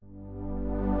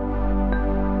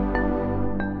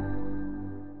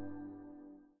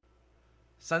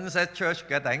Sunset Church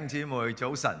嘅弟兄姊妹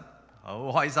早晨，好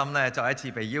開心咧，再一次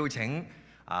被邀請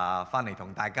翻嚟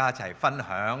同大家一齊分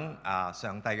享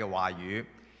上帝嘅話語。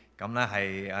咁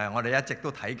咧係我哋一直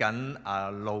都睇緊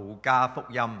路加福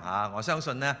音我相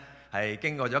信呢係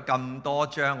經過咗咁多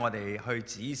章，我哋去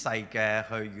仔細嘅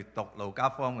去閱讀路加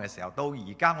福音嘅時候，到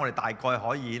而家我哋大概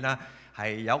可以呢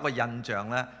係有個印象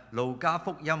咧，路加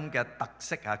福音嘅特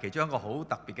色其中一個好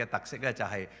特別嘅特色咧，就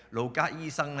係路加醫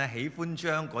生咧喜歡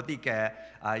將嗰啲嘅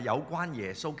有關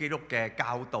耶穌基督嘅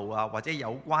教導或者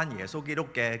有關耶穌基督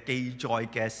嘅記載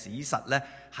嘅史實咧，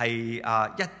係一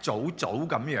組組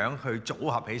咁樣去組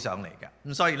合起上嚟嘅。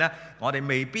咁所以咧，我哋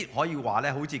未必可以話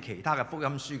咧，好似其他嘅福音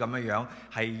書咁樣樣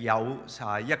係有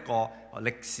一個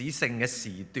歷史性嘅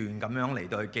時段咁樣嚟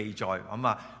到去記載。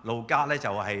咁路加咧就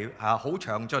係好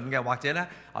詳盡嘅，或者咧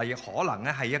亦可能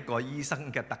咧係一個醫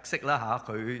生嘅特色啦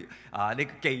佢呢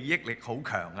個記憶力好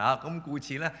強咁故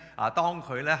此咧當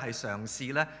佢咧係嘗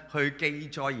試咧去記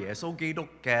載耶穌基督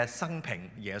嘅生平、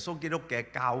耶穌基督嘅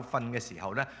教訓嘅時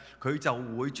候咧，佢就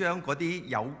會將嗰啲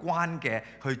有關嘅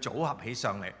去組合起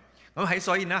上嚟。咁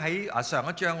所以咧喺上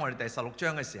一章我哋第16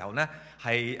章嘅時候咧，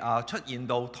係出現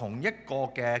到同一個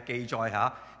嘅記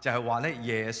載就係話咧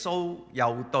耶穌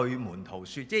又對門徒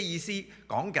説，即係意思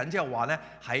講緊即係話咧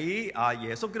喺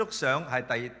耶穌基督上係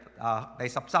第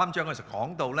13章嘅時候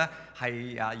講到咧係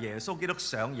耶穌基督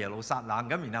上耶路撒冷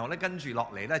咁，然後咧跟住落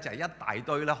嚟咧就係一大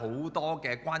堆咧好多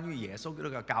嘅關於耶穌基督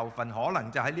嘅教訓，可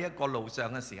能就喺呢一個路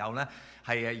上嘅時候咧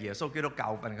係耶穌基督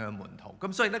教訓佢嘅門徒。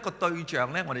咁所以呢個對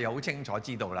象咧我哋又好清楚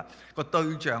知道啦，個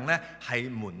對象咧係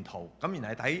門徒。咁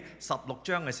然後睇16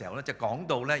章嘅時候咧就講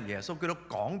到咧耶穌基督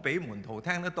講俾門徒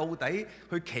聽咧，到底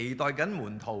佢期待緊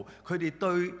門徒佢哋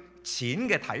對錢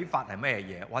嘅睇法係咩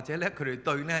嘢，或者咧佢哋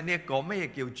對呢一個咩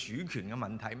叫主權嘅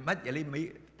問題，乜嘢你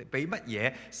俾乜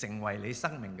嘢成為你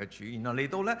生命嘅主。然後嚟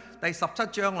到咧第17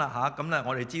章啦咁咧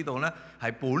我哋知道咧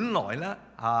係本來咧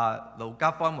路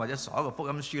加福音或者所有嘅福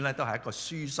音書咧都係一個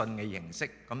書信嘅形式，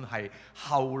咁係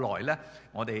後來咧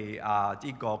我哋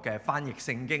呢個嘅翻譯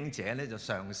聖經者咧就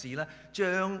嘗試咧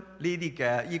將呢啲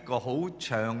嘅呢個好詳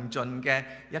盡嘅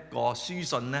一個書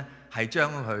信咧係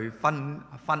將佢分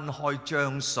開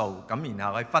章數，咁然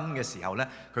後喺分嘅時候咧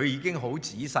佢已經好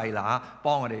仔細啦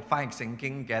幫我哋翻譯聖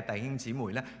經嘅弟兄姊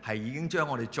妹咧係已經將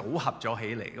我哋組合咗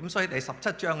起嚟。咁所以第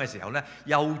17章嘅時候咧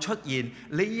又出現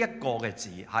呢一個嘅字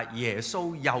耶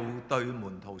穌又對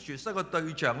門徒説，所以個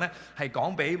對象咧係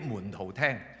講俾門徒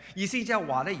聽，意思即係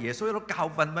話咧耶穌都教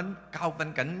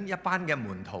訓緊一班嘅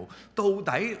門徒，到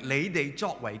底你哋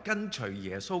作為跟隨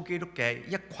耶穌基督嘅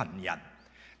一群人，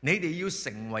你哋要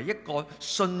成為一個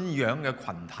信仰嘅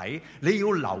群體，你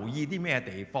要留意啲咩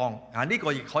地方呢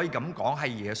個亦可以咁講係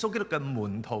耶穌基督嘅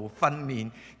門徒訓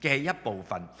練嘅一部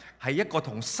分，係一個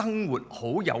同生活好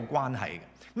有關係嘅。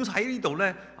咁喺呢度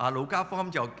咧路加福音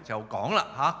就講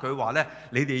啦佢話咧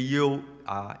你哋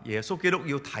要耶穌基督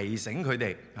要提醒佢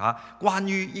哋關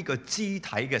於呢個肢體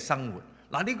嘅生活。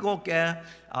呢個嘅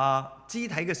肢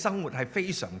體嘅生活係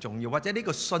非常重要，或者呢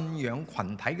個信仰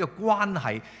群體嘅關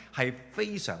係係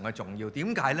非常嘅重要。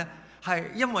點解呢？係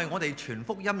因為我哋傳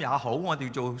福音也好，我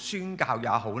哋做宣教也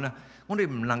好呢，我哋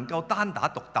唔能夠單打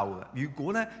獨鬥嘅。如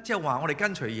果呢，即係話我哋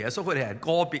跟隨耶穌，佢哋係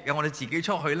個別嘅，我哋自己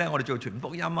出去呢，我哋做傳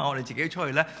福音我哋自己出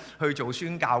去呢，去做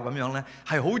宣教咁樣呢，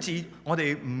係好似我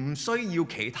哋唔需要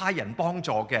其他人幫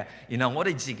助嘅，然後我哋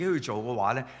自己去做嘅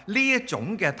話呢，呢一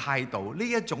種嘅態度，呢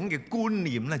一種嘅觀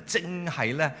念呢，正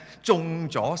係呢中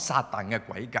咗撒旦嘅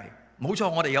詭計。冇錯，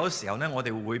我哋有時候呢，我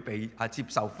哋會被接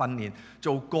受訓練，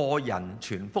做個人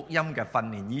傳福音嘅訓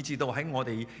練，以至到喺我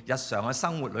哋日常嘅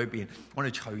生活裏邊，我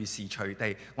哋隨時隨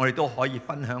地，我哋都可以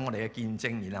分享我哋嘅見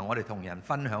證，然後我哋同人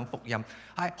分享福音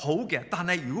係好嘅。但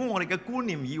係如果我哋嘅觀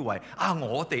念以為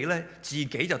我哋呢自己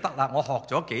就得啦，我學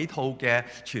咗幾套嘅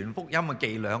傳福音嘅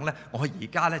伎倆呢，我而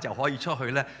家呢就可以出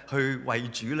去呢，去為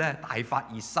主呢大發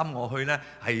熱心，我去呢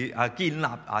係建立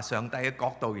上帝嘅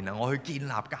國度，然後我去建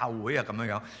立教會咁樣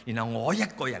樣，然後我一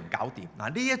個人搞掂。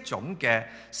呢一種嘅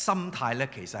心態咧，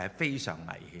其實係非常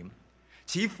危險。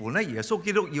似乎咧，耶穌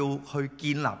基督要去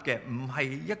建立嘅唔係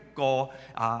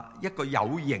一個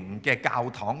有形嘅教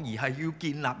堂，而係要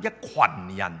建立一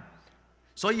群人。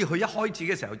所以佢一開始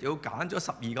嘅時候就要揀咗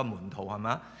12個門徒，係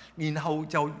嘛？然後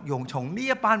就用從呢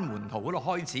一班門徒嗰度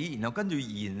開始，然後跟住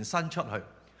延伸出去。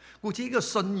故此呢個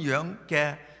信仰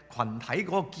嘅群體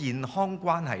嗰個健康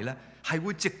關係咧，係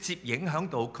會直接影響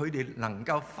到佢哋能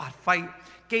夠發揮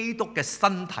基督嘅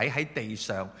身體喺地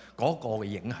上嗰個嘅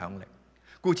影響力。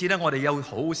故此咧，我哋要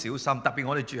好小心，特別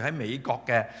我哋住喺美國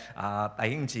嘅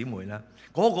弟兄姊妹咧，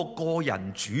嗰個個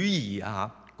人主義嗰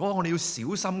個我哋要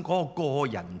小心嗰個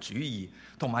個人主義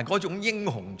同埋嗰種英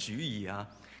雄主義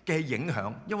嘅影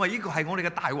響，因為呢個係我哋嘅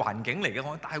大環境嚟嘅。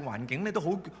我哋大環境咧都好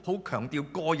強調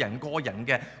個人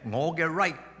嘅我嘅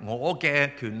right， 我嘅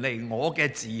權利，我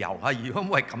嘅自由嚇。如果唔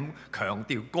係咁強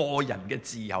調個人嘅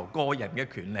自由、個人嘅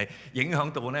權利，影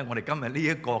響到咧我哋今日呢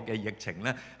一個嘅疫情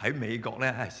咧喺美國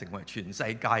咧係成為全世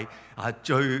界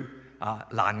最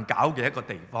難搞嘅一個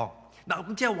地方。嗱，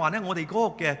咁即係話咧，我哋嗰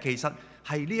個嘅其實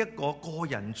係呢一個個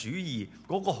人主義，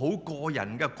嗰個好個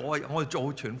人嘅我哋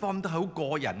做全方都係好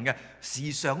個人嘅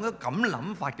時常都咁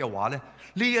諗法嘅話咧，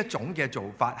呢一種嘅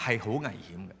做法係好危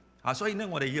險嘅。所以咧，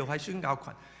我哋要喺宣教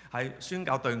群、喺宣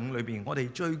教隊伍裏邊，我哋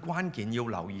最關鍵要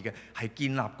留意嘅係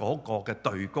建立嗰個嘅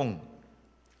隊工。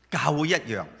教會一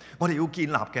樣，我哋要建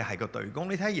立嘅係個隊工。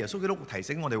你睇耶穌基督提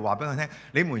醒我哋話俾佢聽：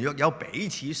你們若有彼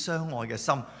此相愛嘅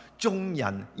心，眾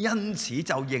人因此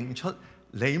就認出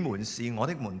你們是我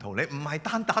的門徒。你唔係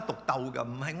單打獨鬥㗎，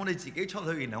唔係我哋自己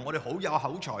出去，然後我哋好有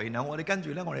口才，然後我哋跟住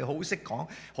咧，我哋好識講，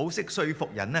好識說服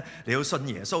人咧，你要信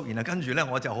耶穌。然後跟住咧，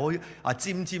我就好沾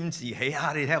沾自喜你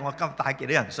睇下我今帶幾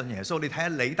多人信耶穌？你睇下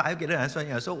你帶咗幾多人信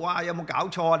耶穌？哇！有冇搞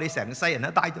錯啊？你成世人都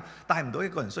帶唔到一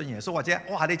個人信耶穌，或者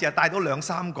哇！你淨係帶到2、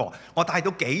3個，我帶到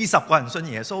幾十個人信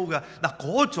耶穌㗎。嗱，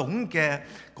嗰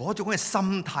種嘅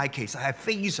心態其實係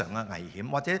非常嘅危險，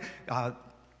或者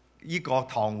呢個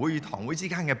堂會與堂會之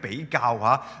間嘅比較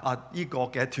呢個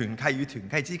嘅團契與團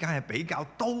契之間嘅比較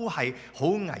都係好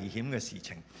危險嘅事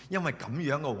情，因為咁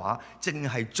樣嘅話，正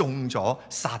係中咗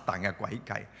撒旦嘅詭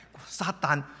計。撒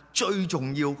旦最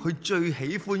重要，佢最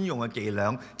喜歡用嘅伎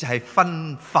倆就係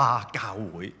分化教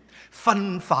會、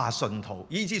分化信徒，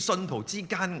以致信徒之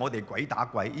間我哋鬼打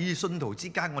鬼，以致信徒之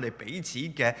間我哋彼此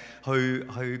嘅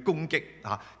去攻擊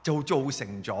就造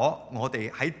成咗我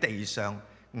哋喺地上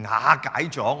瓦解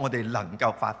咗我哋能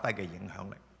夠發揮嘅影響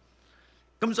力。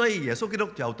咁所以耶穌基督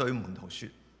就對門徒說，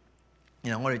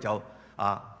然後我哋就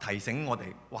提醒我哋，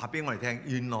話俾我哋聽，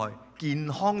原來健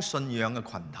康信仰嘅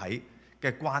群體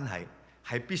嘅關係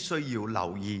係必須要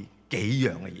留意幾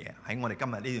樣嘅嘢喺我哋今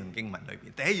日呢段經文裏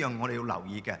邊。第一樣我哋要留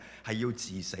意嘅係要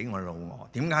治死我哋老我。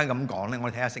點解咁講呢？我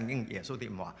哋睇下聖經耶穌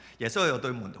點話。耶穌又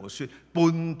對門徒說：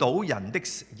絆倒人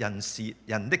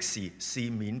的事是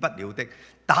免不了的，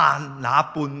但那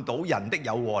絆倒人的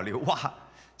有禍了。哇！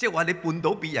即係話你絆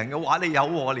倒別人嘅話，你有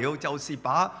禍了，就是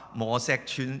把磨石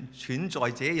拴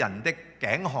在這人的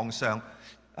頸項上，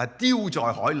丟在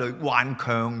海裏，還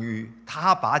強如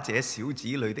他把這小子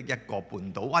裏的一個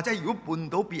絆倒。或者如果絆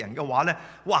倒別人嘅話呢，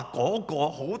哇，嗰個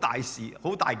好大事，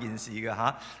好大件事嘅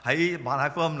嚇。喺馬太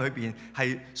福音裏邊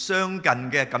係相近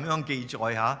嘅咁樣記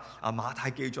載嚇。馬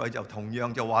太記載就同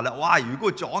樣就話啦，哇！如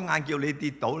果左眼叫你跌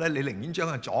倒呢，你寧願將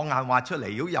個左眼挖出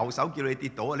嚟；如果右手叫你跌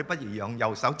倒，你不如讓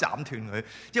右手斬斷佢。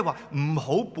即係話唔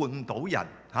好絆倒人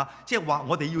嚇。即係話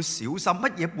我哋要小心乜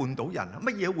嘢絆倒人，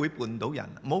乜嘢會絆倒人？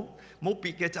冇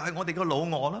別嘅，就係我哋個老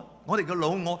我啦。我哋個老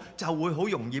我就會好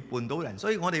容易絆倒人，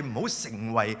所以我哋唔好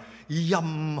成為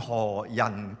任何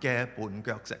人嘅絆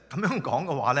腳石。咁樣講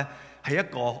嘅話呢，係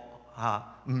一個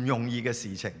唔容易嘅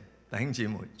事情，弟兄姊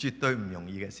妹，絕對唔容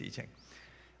易嘅事情。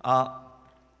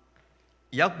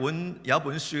有一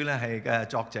本書呢，係嘅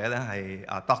作者呢係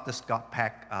Dr. Scott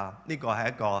Peck 呢個係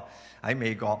一個喺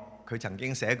美國，佢曾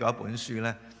經寫過一本書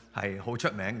呢，係好出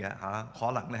名嘅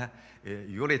可能呢，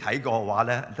如果你睇過嘅話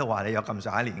呢，都話你有咁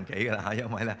上下年紀㗎啦，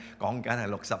因為呢講緊係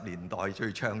60年代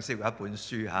最暢銷嘅一本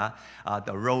書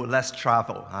The Road Less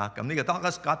Traveled 咁呢個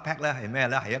Dr. Scott Peck 呢係咩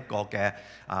呢？係一個嘅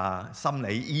心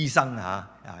理醫生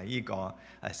呢個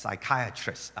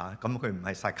psychiatrist 咁佢唔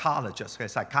係 psychologist， 佢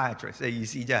係 psychiatrist 嘅意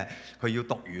思，即係佢要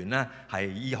讀完呢係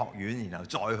醫學院，然後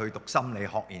再去讀心理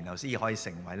學，然後先可以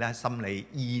成為咧心理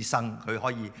醫生，佢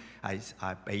可以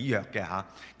係俾藥嘅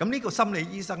咁呢個心理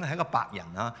醫生咧係一個白人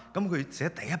咁佢寫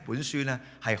第一本書呢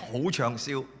係好暢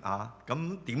銷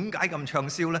咁點解咁暢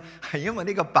銷呢？係因為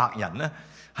呢個白人呢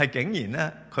係竟然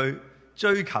呢佢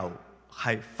追求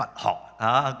係佛學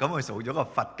咁佢做咗個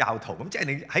佛教徒。咁即係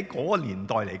你喺嗰個年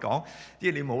代嚟講，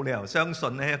即係你冇理由相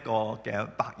信呢一個嘅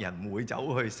白人會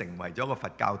走去成為咗個佛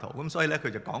教徒。咁所以咧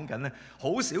佢就講緊咧，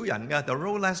好少人嘅 The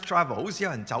Road Less Traveled， 好少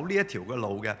人走呢一條嘅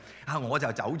路嘅我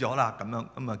就走咗啦咁樣。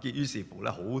咁於是乎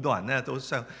咧，好多人咧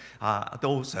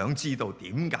都想知道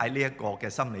點解呢一個嘅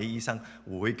心理醫生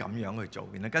會咁樣去做。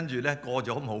然後跟住咧過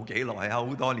咗冇幾耐好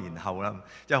多年後啦，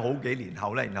即係好幾年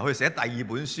後咧，然後佢寫第二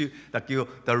本書就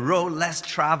叫 The Road Less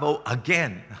Traveled Again。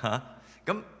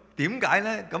咁點解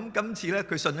呢？咁今次呢，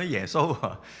佢信咗耶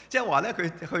穌，即係話呢，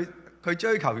佢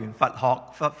追求完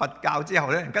佛教之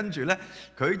後呢，跟住呢，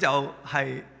佢就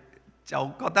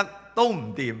覺得都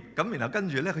唔掂，咁然後跟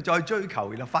住呢，佢再追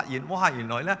求，然後發現哇，原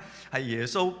來呢係耶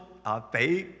穌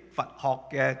俾佛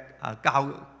學嘅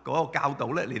嗰個教導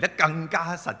咧嚟得更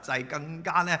加實際，更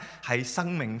加咧係生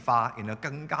命化，然後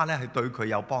更加咧係對佢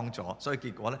有幫助。所以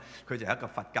結果咧，佢就係一個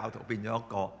佛教徒變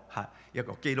咗一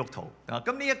個基督徒啊！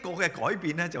咁呢一個嘅改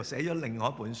變咧，就寫咗另外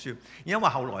一本書。因為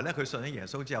後來咧，佢信咗耶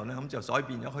穌之後咧，咁就改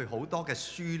變咗佢好多嘅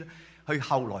書咧，佢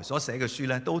後來所寫嘅書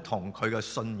咧，都同佢嘅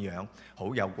信仰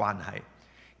好有關係。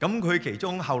咁佢其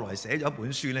中後來寫咗一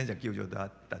本書咧，就叫做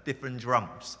The Different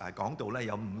Drums， 講到咧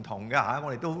有唔同嘅嚇，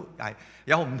我哋都係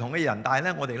有唔同嘅人，但係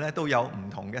咧我哋咧都有唔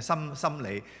同嘅心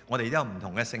理，我哋都有唔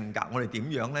同嘅性格，我哋點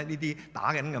樣咧呢啲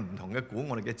打緊嘅唔同嘅鼓，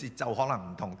我哋嘅節奏可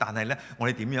能唔同，但係咧我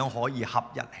哋點樣可以合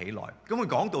一起來？咁佢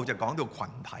講到就講到群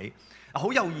體。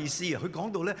好有意思啊！佢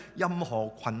講到咧，任何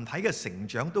群體嘅成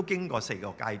長都經過4個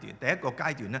階段。第一個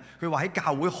階段咧，佢話喺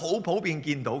教會好普遍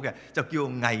見到嘅，就叫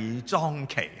偽裝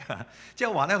期。即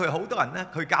係話咧，佢好多人咧，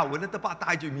佢教會咧都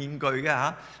戴住面具嘅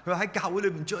嚇。佢話喺教會裏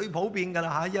面最普遍㗎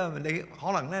啦嚇，因為你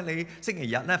可能咧，你星期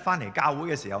日咧翻嚟教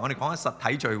會嘅時候，我哋講緊實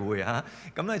體聚會嚇，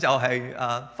咁咧就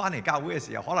係翻嚟教會嘅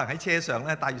時候，可能喺車上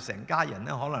咧帶住成家人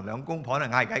咧，可能兩公婆咧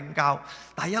嗌緊交，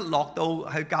但係一落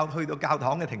到去到教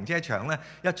堂嘅停車場咧，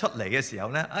一出嚟嘅時候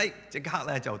咧，即刻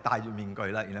咧就戴住面具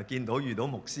啦，然後遇到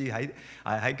牧師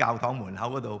喺教堂門口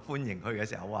嗰度歡迎佢嘅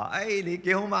時候，話你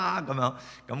幾好嘛咁樣，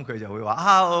咁佢就會話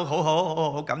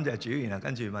好感謝主，然後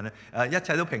跟住問一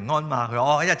切都平安嘛，佢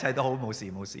話一切都好，冇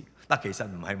事。但其實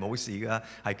唔係冇事㗎，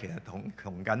係其實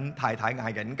同緊太太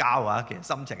嗌緊交啊，其實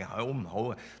心情係好唔好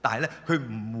嘅，但係咧佢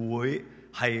唔會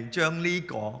係將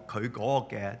佢嗰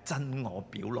個嘅真我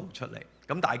表露出嚟。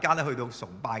咁大家咧去到崇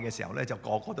拜嘅時候咧，就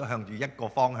個個都向住一個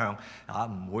方向嚇，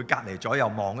唔會隔離左右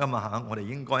望㗎嘛嚇。我哋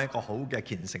應該一個好嘅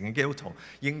虔誠嘅基督徒，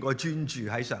應該專注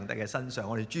喺上帝嘅身上，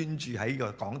我哋專注喺個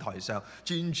講台上，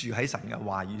專注喺神嘅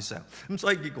話語上。咁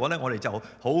所以結果咧，我哋就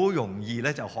好容易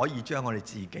咧就可以將我哋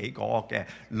自己嗰個嘅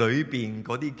裏邊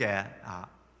嗰啲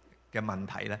嘅問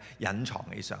題咧隱藏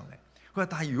起上嚟。佢話：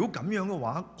但係如果咁樣嘅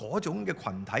話，嗰種嘅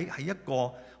群體係一個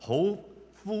好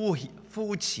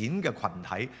膚淺嘅群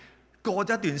體。過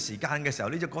咗一段時間嘅時候，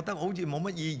你就覺得好似冇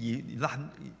乜意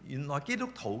義。原來基督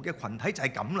徒嘅群體就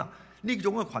係咁啦。呢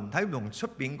種嘅群體同出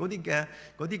邊嗰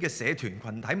啲嘅社團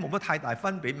群體冇乜太大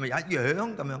分別，咪一樣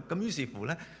咁樣。咁於是乎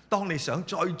呢，當你想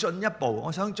再進一步，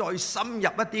我想再深入一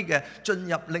啲嘅進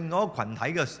入另外一個群體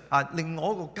嘅另外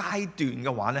一個階段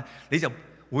嘅話呢，你就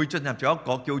會進入咗一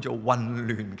個叫做混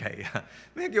亂期啊！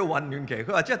咩叫混亂期？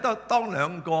佢話即係當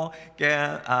兩個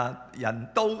嘅人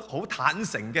都好坦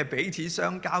誠嘅彼此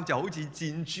相交，就好似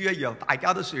箭豬一樣，大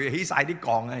家都豎起晒啲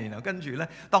槓啊！然後跟住咧，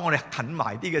當我哋近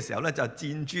埋啲嘅時候咧，就箭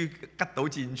豬吉到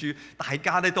箭豬，大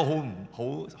家咧都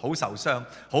好受傷，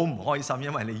好唔開心，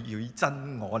因為你要以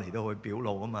真我嚟到去表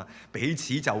露啊嘛，彼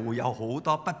此就會有好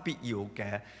多不必要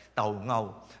嘅鬥毆。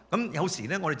咁有時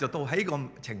咧，我哋就到喺個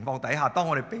情況底下，當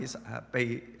我哋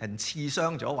被人刺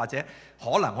傷咗，或者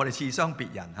可能我哋刺傷別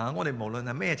人嚇，我哋無論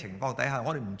係咩情況底下，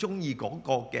我哋唔中意嗰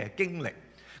個嘅經歷，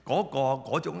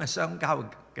嗰種嘅相交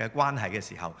嘅關係嘅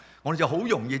時候，我哋就好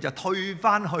容易就退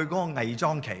翻去嗰個偽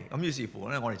裝期。咁於是乎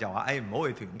咧，我哋就話：唔好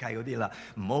去團契嗰啲啦，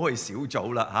唔好去小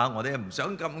組啦嚇，我哋唔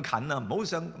想咁近啊，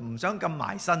唔想咁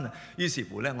埋身啊。於是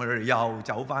乎咧，我哋又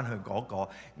走翻去嗰個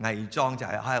偽裝，就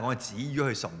係我只要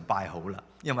去崇拜好啦。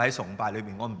因為喺崇拜裏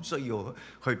面，我唔需要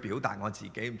去表達我自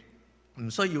己，唔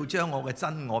需要將我嘅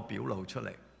真我表露出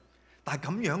嚟。但係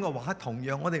咁樣嘅話，同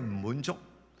樣我哋唔滿足。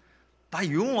但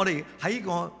係如果我哋喺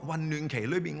個混亂期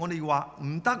裏邊，我哋話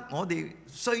唔得，我哋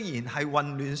雖然係混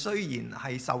亂，雖然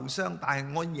係受傷，但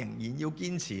係我仍然要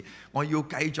堅持，我要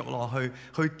繼續落去，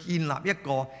去建立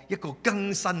一個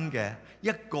更新嘅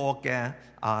一個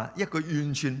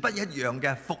完全不一樣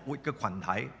嘅復活嘅群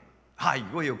體。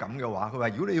如果要咁嘅話，佢話：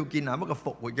如果你要建立一個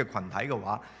復活嘅群體嘅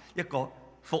話，一個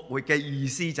復活嘅意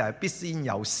思就係必先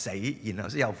有死，然後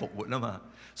先有復活啊嘛。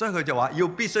所以佢就話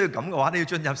必須要咁嘅話，你要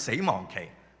進入死亡期。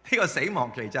呢個死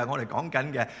亡期就係我哋講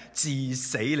緊嘅治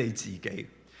死你自己。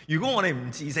如果我哋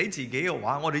唔治死自己嘅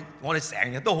話，我哋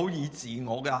成日都好以自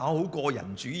我嘅，好個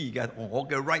人主義嘅，我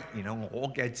嘅 right， 然後我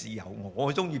嘅自由，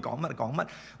我中意講乜講乜，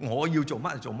我要做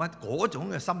乜做乜嗰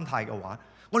種嘅心態嘅話，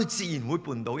我哋自然會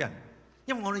絆倒人。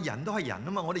因為我哋人都係人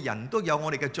啊嘛，我哋人都有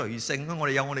我哋嘅罪性，我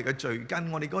哋有我哋嘅罪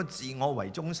根，我哋嗰個自我為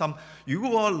中心。如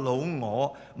果個老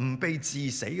我唔被治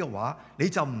死嘅話，你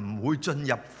就唔會進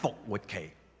入復活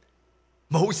期。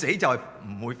冇死就係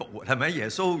唔會復活，係咪？耶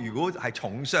穌如果係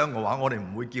重傷嘅話，我哋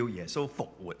唔會叫耶穌復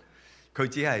活，佢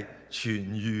只係痊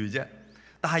癒啫。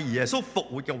但係耶穌復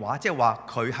活嘅話，即係話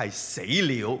佢係死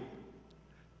了，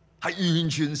係完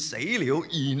全死了，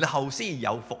然後先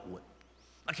有復活。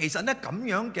其實咧咁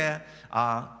樣嘅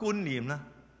觀念咧，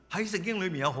喺聖經裏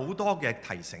面有好多嘅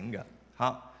提醒嘅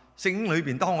嚇。聖經裏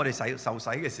邊當我哋受洗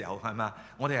嘅時候，係咪啊？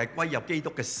我哋係歸入基督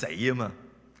嘅死啊嘛。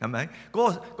係咪？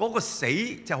嗰個死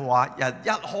就話人一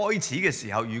開始嘅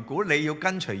時候，如果你要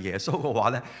跟隨耶穌嘅話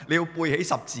咧，你要背起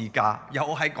十字架，又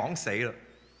係講死啦。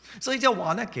所以即係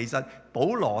話咧，其實保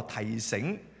羅提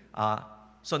醒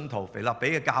信徒腓立比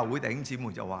嘅教會弟兄姊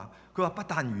妹就話，佢話不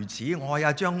但如此，我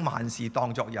也將萬事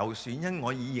當作有損，因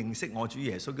我已認識我主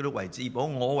耶穌基督為至寶，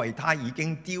我為他已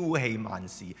經丟棄萬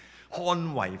事，看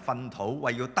為糞土，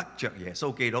為要得着耶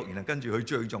穌基督。然後跟住佢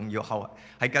最重要後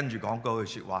係跟住講嗰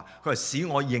句説話，佢話使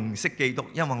我認識基督，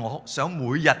因為我想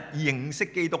每日認識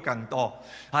基督更多，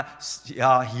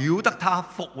曉得他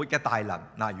復活嘅大能。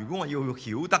嗱，如果我要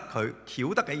曉得佢，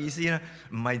曉得嘅意思咧，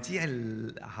唔係只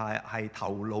係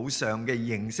頭腦上嘅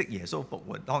認識耶穌復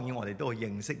活。當然我哋都要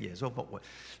認識耶穌復活。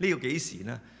呢個幾時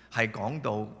呢？係講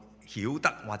到曉得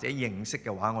或者認識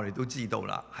嘅話，我哋都知道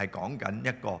啦，係講緊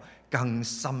一個更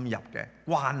深入嘅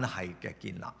關係嘅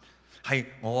建立，係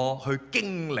我去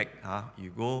經歷嚇。如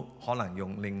果可能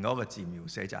用另外一個字描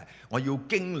寫，就係我要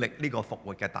經歷呢個復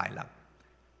活嘅大能，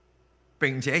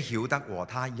並且曉得和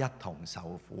他一同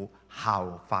受苦，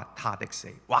效法他的死，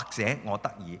或者我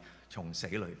得以從死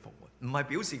裏復活。唔係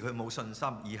表示佢冇信心，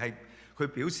而係佢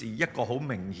表示一個好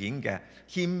明顯嘅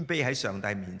謙卑喺上帝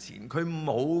面前，佢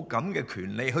冇咁嘅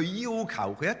權利去要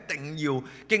求佢一定要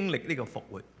經歷呢個復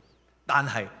活，但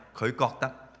係佢覺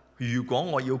得如果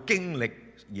我要經歷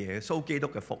耶穌基督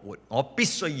嘅復活，我必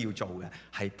須要做嘅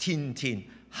係天天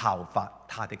效法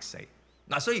他的死。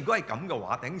嗱，所以如果係咁嘅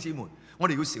話，弟兄姊妹，我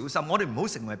哋要小心，我哋唔好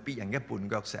成為別人嘅絆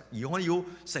腳石，而我要唔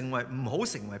好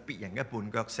成為別人嘅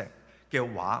絆腳石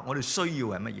嘅話，我哋需要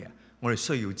係乜嘢？我哋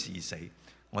需要治死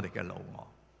我哋嘅老我。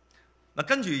嗱，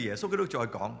跟住耶穌基督再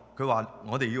講，佢話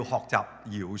我哋要學習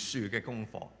饒恕嘅功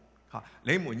課嚇，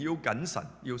你們要謹慎，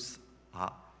要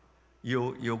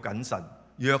謹慎。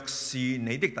若是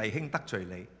你的弟兄得罪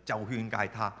你，就勸戒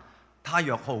他；他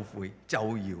若後悔，就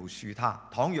饒恕他。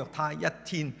倘若他一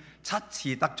天7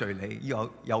次得罪你，又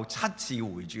7次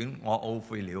回轉，我懊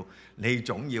悔了，你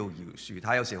總要饒恕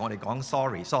他。有時我哋講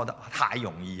sorry 疏得太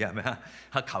容易係咪啊？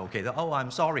求其都I'm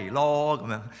sorry 咯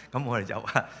咁樣，咁我哋就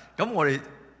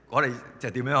我哋就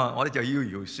點樣啊？我哋就要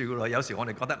饒恕咯。有時我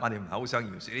哋覺得我哋唔係好想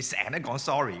饒恕，你成日都講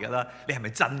sorry 㗎啦，你係咪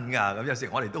真㗎？咁有時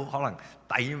我哋都可能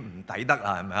抵唔抵得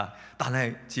啊？係咪啊？但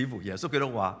係似乎耶穌基督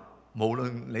話，無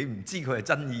論你唔知佢係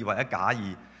真意或者假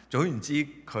意，總言之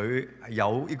佢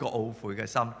有呢個懊悔嘅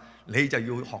心，你就要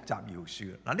學習饒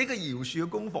恕。嗱，呢個饒恕嘅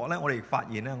功課咧，我哋發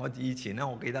現咧，我以前咧，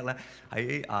我記得咧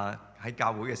喺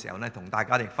教會嘅時候咧，同大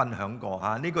家哋分享過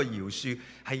嚇，呢個饒恕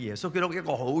係耶穌基督一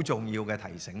個好重要嘅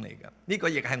提醒嚟嘅。呢個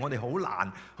亦係我哋好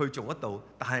難去做得到，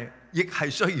但係亦係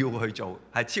需要去做，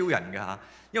係超人嘅嚇。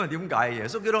因為點解？耶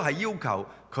穌基督係要求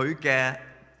佢嘅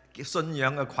信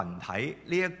仰嘅群體，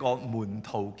呢一個門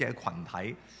徒嘅群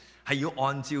體，係要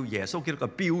按照耶穌基督嘅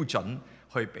標準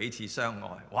去彼此相愛。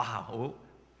哇，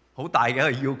好大嘅一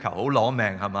個要求，好攞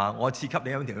命係嘛？我賜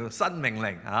給你一條新命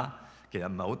令嚇。其實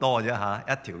唔係好多啫嚇，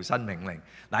一條新命令，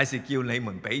乃是叫你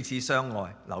們彼此相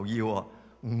愛。留意喎，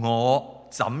我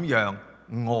怎樣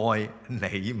愛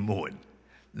你們，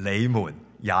你們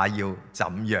也要怎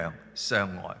樣相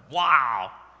愛。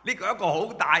哇！呢個係一個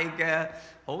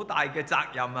好大嘅責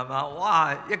任係嘛？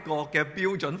哇！一個嘅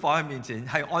標準放喺面前，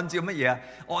係按照乜嘢啊？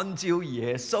按照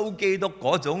耶穌基督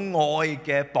嗰種愛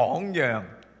嘅榜樣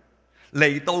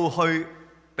嚟到去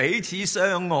彼此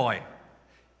相愛。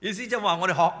意思就係話我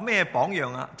哋學咩榜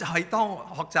樣啊？就係當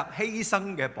學習犧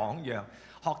牲嘅榜樣，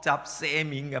學習赦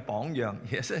免嘅榜樣。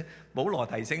其實保羅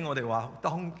提醒我哋話，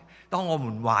當我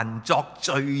們還作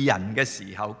罪人嘅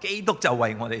時候，基督就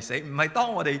為我哋死。唔係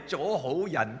當我哋做好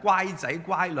人、乖仔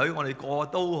乖女，我哋個個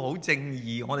都好正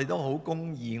義，我哋都好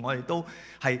公義，我哋都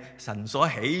係神所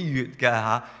喜悅嘅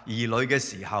兒女嘅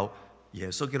時候，耶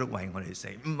穌基督為我哋死。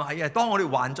唔係啊！當我哋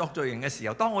還作罪人嘅時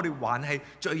候，當我哋還係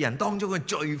罪人當中嘅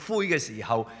罪魁嘅時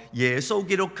候，耶穌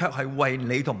基督卻係為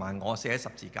你同埋我死喺十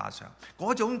字架上。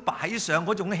嗰種擺上，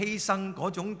嗰種犧牲，嗰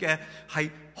種嘅係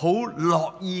好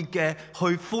樂意嘅去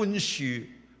寬恕、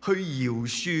去饒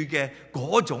恕嘅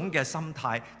嗰種嘅心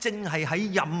態，正係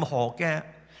喺任何嘅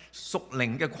屬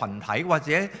靈嘅群體，或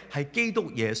者係基督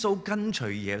耶穌跟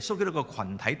隨耶穌基督嘅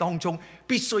群體當中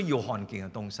必須要看見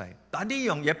嘅東西。但呢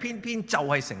樣嘢偏偏就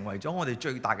係成為咗我哋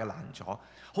最大嘅難阻。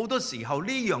好多時候呢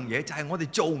樣嘢就係我哋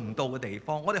做唔到嘅地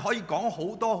方。我哋可以講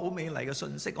好多好美麗嘅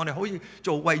信息，我哋可以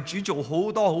為主做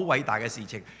好多好偉大嘅事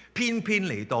情，偏偏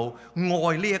嚟到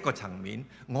愛呢一個層面，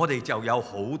我哋就有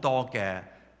好多嘅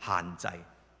限制，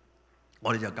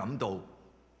我哋就感到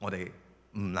我哋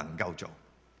唔能夠做。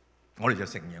我哋就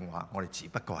承認話，我哋只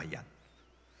不過係人。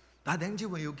但係弟兄姊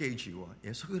妹要記住，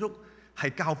耶穌基督係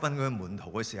教訓佢嘅門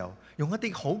徒嘅時候，用一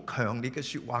啲好強烈嘅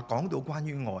説話講到關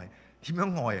於愛。點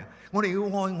樣愛啊？我哋要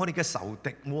愛我哋嘅仇敵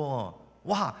喎。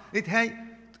哇！你睇下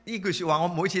呢句説話，我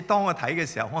每次當我睇嘅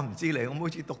時候，我唔知你，我每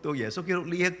次讀到耶穌基督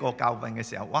呢一個教訓嘅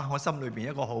時候，哇！我心裏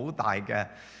邊一個好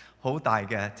大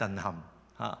嘅震撼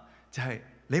嚇，就係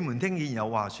你們聽見有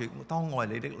話説，當愛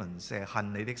你的鄰舍，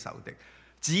恨你的仇敵。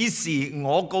只是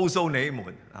我告訴你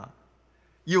們啊，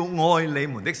要愛你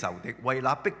們的仇敵，為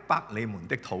那逼迫你們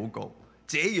的禱告，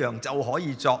這樣就可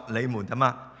以作你們點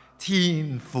啊？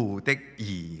天父的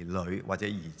兒女或者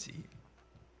兒子。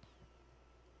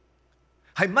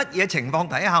係乜嘢情況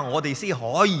底下我哋先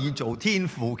可以做天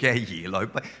父嘅兒女，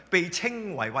被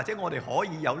稱為，或者我哋可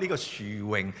以有呢個殊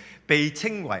榮，被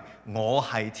稱為我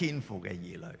係天父嘅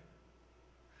兒女？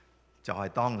就係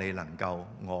當你能夠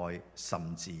愛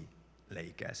甚至你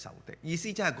嘅仇敵，意思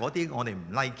即係嗰啲我哋唔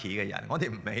like 嘅人，我哋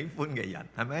唔喜歡嘅人，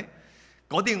係咪？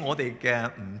嗰啲我哋嘅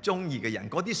唔中意嘅人，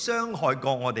嗰啲傷害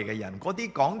過我哋嘅人，嗰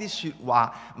啲講啲説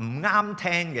話唔啱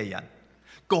聽嘅人，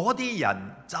嗰啲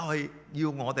人就係要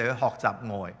我哋去學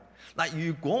習愛。嗱，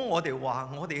如果我哋話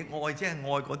我哋愛即係愛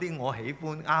嗰啲我喜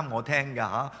歡啱我聽嘅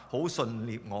嚇，好順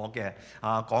捏我嘅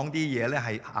講啲嘢咧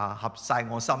係合晒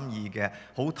我心意嘅，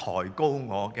好抬高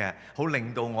我嘅，好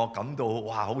令到我感到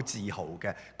哇好自豪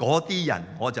嘅嗰啲人，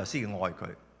我就先愛佢。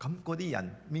咁嗰啲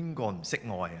人邊個唔識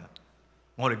愛啊？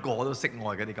我哋個個都識愛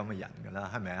嗰啲咁嘅人㗎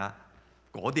啦，係咪啊？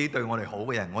嗰啲對我哋好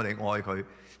嘅人，我哋愛佢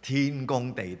天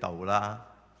公地道啦。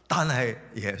但係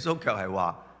耶穌卻係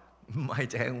話唔係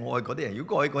淨係愛嗰啲人。如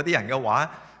果愛嗰啲人嘅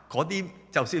話，嗰啲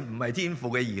就算唔係天父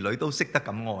嘅兒女都識得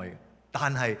咁愛。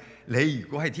但係你如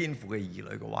果係天父嘅兒女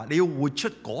嘅話，你要活出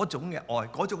嗰種嘅愛。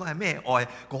嗰種係咩愛？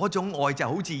嗰種愛就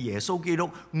好似耶穌基督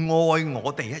愛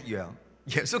我哋一樣。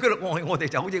耶穌基督愛我哋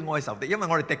就好似愛仇敵，因為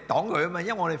我哋敵擋佢啊嘛，因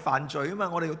為我哋犯罪啊嘛，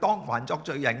我哋要當還作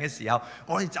罪人嘅時候，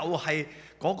我哋就係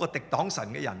嗰個敵擋神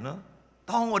嘅人咯。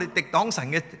當我哋敵擋神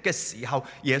嘅時候，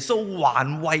耶穌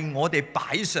還為我哋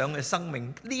擺上嘅生命，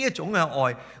呢一種嘅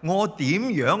愛，我點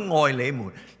樣愛你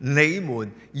們，你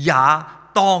們也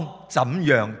當怎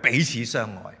樣彼此相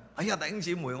愛。哎呀，弟兄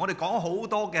姊妹，我哋講好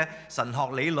多嘅神學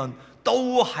理論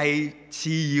都係次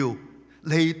要，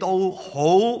嚟到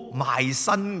好埋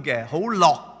身嘅、好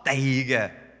落地嘅、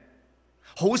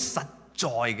好實在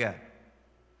嘅，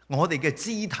我哋嘅肢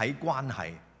體關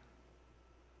係，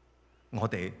我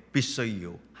哋必須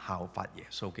要效法耶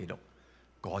穌基督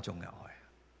嗰種嘅愛。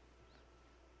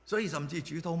所以甚至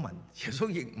主禱文，耶穌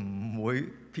亦唔會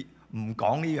唔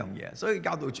講呢樣嘢。所以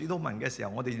教導主禱文嘅時候，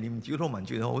我哋念主禱文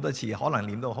念好多次，可能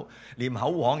念到念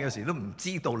口簧，有時都唔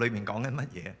知道裏面講緊乜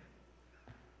嘢。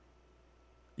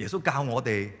耶穌教我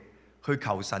哋去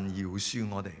求神饒恕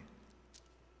我哋，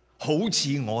好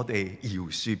似我哋饒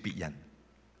恕別人，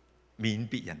免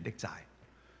別人的債，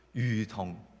如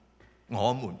同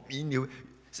我們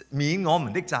免我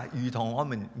們的債，如同我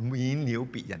們免了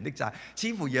別人的債。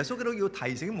似乎耶穌基督要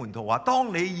提醒門徒話：當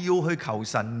你要去求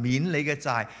神免你嘅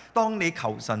債，當你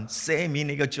求神赦免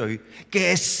你嘅罪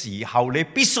嘅時候，你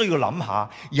必須要諗下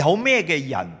有咩嘅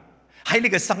人喺你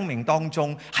嘅生命當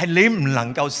中係你唔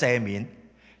能夠赦免。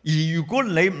而如果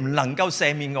你唔能夠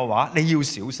赦免嘅話，你要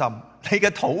小心，你嘅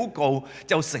禱告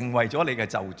就成為咗你嘅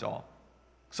咒詛。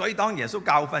所以當耶穌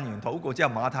教訓完禱告之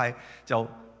後，馬太就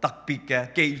特別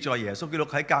嘅記載耶穌基督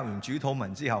喺教完主禱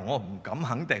文之後，我唔敢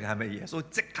肯定係咪耶穌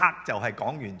即刻就係講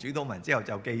完主禱文之後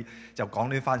就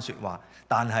講呢番説話。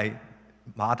但係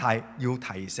馬太要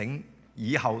提醒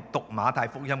以後讀馬太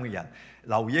福音嘅人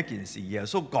留意一件事：耶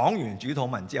穌講完主禱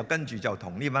文之後，跟住就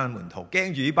同呢班門徒，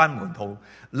驚住呢班門徒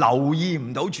留意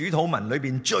唔到主禱文裏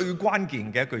邊最關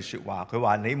鍵嘅一句説話。佢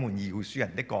話：你們饒恕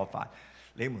人的過犯，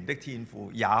你們的天父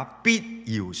也必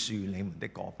饒恕你們的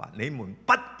過犯；你們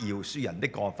不饒恕人的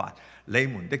過犯，你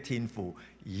們的天父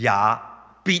也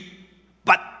必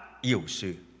不饒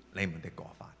恕你們的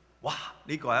過犯。哇！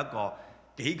呢個係一個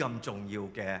幾咁重要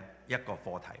嘅一個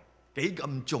課題，幾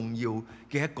咁重要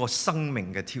嘅一個生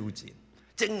命嘅挑戰。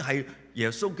正係耶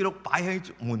穌基督擺喺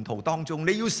門徒當中，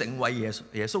你要成為耶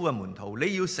穌嘅門徒，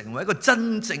你要成為一個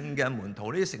真正嘅門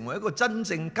徒，你要成為一個真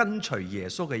正跟隨耶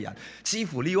穌嘅人，似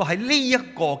乎你要喺呢一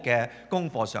個嘅功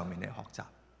課上面嚟學習，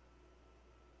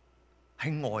喺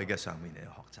愛嘅上面嚟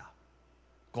學習。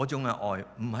嗰種嘅愛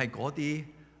唔係嗰啲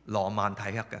羅曼蒂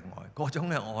克嘅愛，嗰種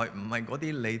嘅愛唔係嗰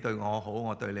啲你對我好，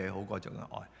我對你好嗰種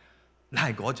嘅愛，你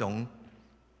係嗰種。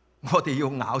我哋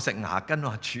要咬實牙根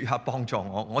話：主啊，幫助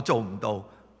我，我做唔到，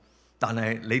但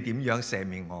係你點樣赦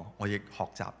免我，我亦學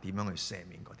習點樣去赦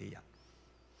免嗰啲人。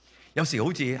有時好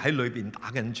似喺裏邊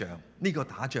打緊仗，呢個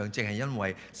打仗正係因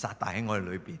為撒旦喺我哋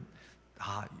裏邊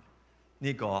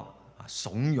呢個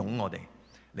慫恿我哋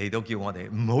嚟到叫我哋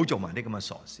唔好做埋啲咁嘅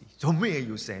傻事。做咩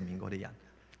要赦免嗰啲人？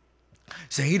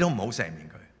死都唔好赦免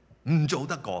佢，唔做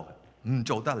得過，唔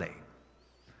做得嚟。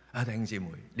弟兄姊妹，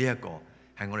呢一個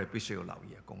係我哋必須要留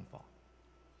意嘅功課。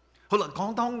好啦，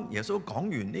當耶穌講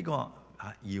完呢個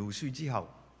饒恕之後，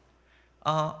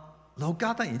路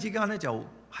加突然之間咧就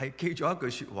係記咗一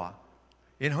句說話，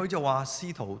然後佢就話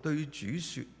使徒對主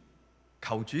說：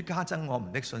求主加增我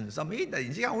們的信心。咦，突然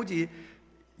之間好似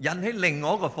引起另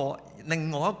外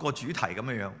一個主題咁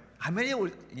樣樣，係咪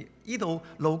呢度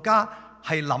路加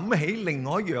係諗起另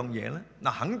外一樣嘢咧？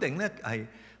嗱，肯定咧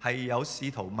係有使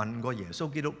徒問過耶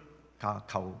穌基督，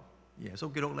求耶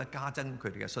穌基督咧加增佢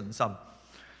哋嘅信心。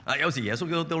有時耶穌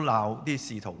基督都鬧啲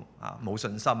使徒冇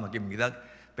信心啊！記唔記得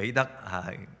彼得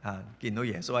見到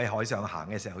耶穌喺海上行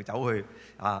嘅時候，走去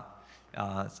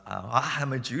係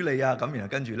咪主你啊？咁然後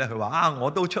跟住咧佢話我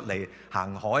都出嚟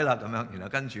行海啦咁樣，然後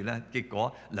跟住咧結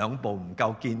果兩步唔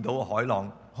夠，見到海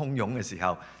浪洶湧嘅時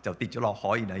候就跌咗落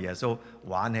海，然後耶穌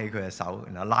挽起佢嘅手，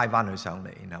然後拉翻佢上嚟，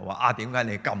然後話點解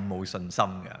你咁冇信心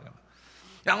嘅咁？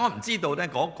但我唔知道咧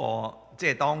即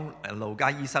係當路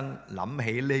加醫生諗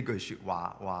起呢句説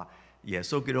話，話耶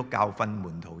穌基督教訓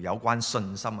門徒有關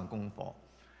信心嘅功課，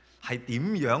係點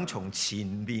樣從前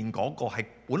面嗰個係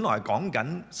本來講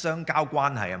緊相交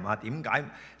關係係嘛？點解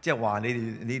即係話你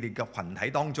哋嘅群體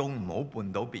當中唔好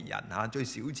絆倒別人嚇？最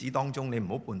小子當中你唔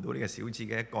好絆倒呢個小子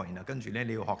嘅一個，然後跟住咧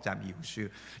你要學習饒恕，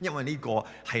因為呢個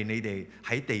係你哋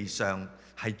喺地上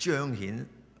係彰顯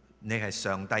你係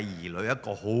上帝兒女一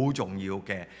個好重要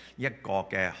嘅一個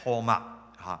嘅hallmark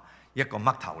一個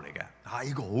嘜頭嚟嘅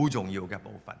呢個好重要嘅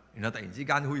部分。然後突然之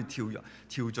間好似跳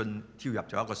入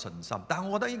咗一個信心，但係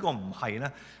我覺得呢個唔係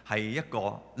呢，係一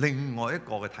個另外一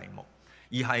個嘅題目，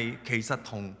而係其實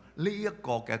同呢一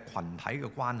個嘅群體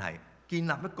嘅關係，建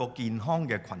立一個健康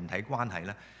嘅群體關係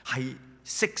呢，係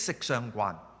息息相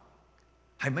關。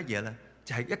係乜嘢呢？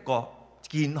就係一個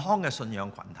健康嘅信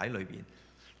仰群體裏邊，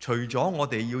除咗我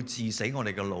哋要治死我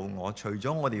哋嘅老我，除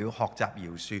咗我哋要學習饒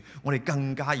恕，我哋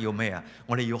更加要咩啊？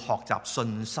我哋要學習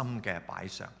信心嘅擺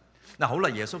上。嗱，好啦，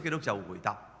耶穌基督就回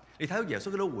答，你睇到耶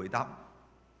穌基督回答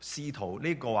使徒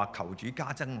呢個話求主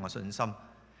加增我信心，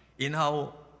然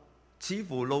後似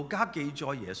乎路加記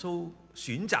載耶穌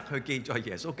選擇去記載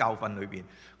耶穌教訓裏邊，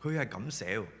佢係咁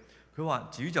寫，佢話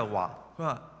主就話，佢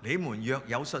話你們若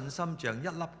有信心像一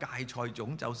粒芥菜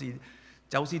種，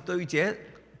就是對這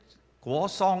果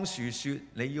桑樹說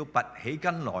你要拔起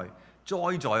根來栽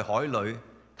在海裏，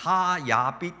他也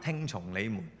必聽從你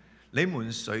們。你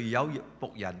們誰有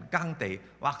僕人耕地，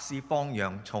或是放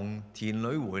羊從田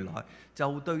裏回來，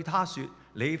就對他說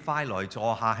你快來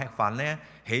坐下吃飯呢？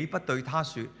豈不對他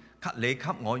說你給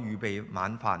我預備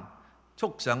晚飯，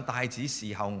束上帶子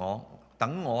侍候我，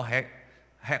等我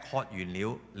吃喝完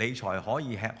了，你才可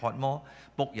以吃喝麼？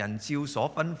僕人照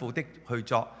所吩咐的去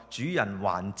作，主人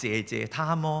還謝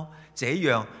他麼？這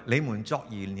樣你們作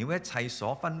完了一切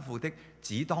所吩咐的，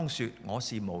只當說我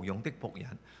是無用的僕人，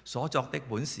所作的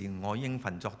本是我應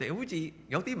份作的。好似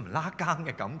有啲唔拉更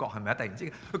嘅感覺，係咪啊？突然之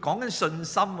間佢講緊信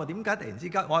心喎，點解突然之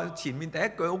間我前面第一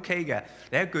句 OK 嘅，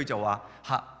第一句就話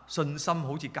信心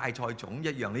好似芥菜種一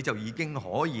樣，你就已經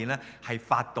可以咧係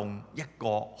發動一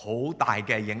個好大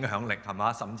嘅影響力，係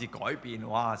嘛？甚至改變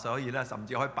哇！所以咧，甚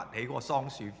至可以拔起嗰個桑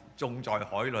樹種在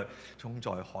海裏，種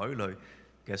在海裏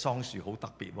嘅桑樹好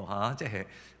特別喎，即係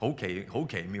好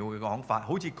奇妙嘅講法，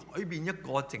好似改變一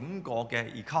個整個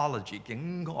嘅 ecology，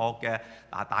 整個嘅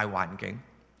大環境。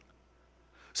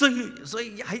所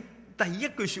以喺第一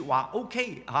句説話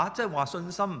OK 即係話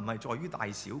信心唔係在於大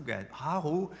小嘅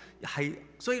好係，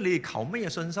所以你哋求乜嘢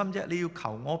信心啫？你要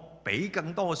求我俾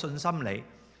更多嘅信心你，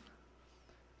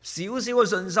少少嘅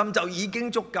信心就已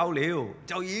經足夠了，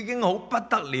就已經好不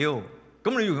得了。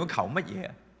咁你仲要求乜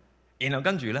嘢？然後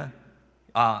跟住咧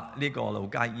呢個路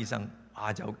加醫生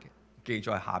就記載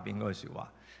下邊嗰句説話，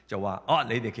就話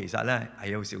你哋其實咧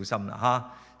係要小心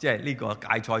啦即係呢個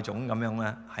芥菜種咁樣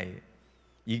咧係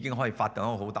已經可以發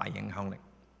動一個好大影響力，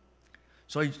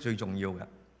所以最重要嘅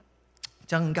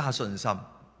增加信心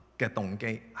嘅動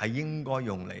機係應該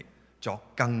用嚟作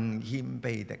更謙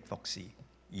卑的服侍，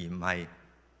而唔係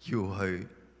要去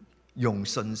用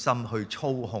信心去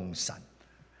操控神。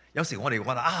有時我哋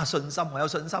覺得信心，我有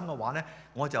信心嘅話咧，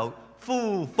我就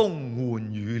呼風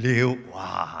喚雨了。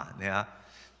哇！你啊，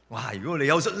哇！如果你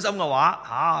有信心嘅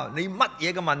話你乜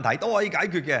嘢嘅問題都可以解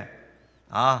決嘅。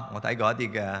我睇過一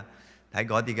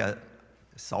啲嘅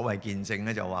所謂見證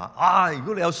咧，就話如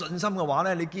果你有信心嘅話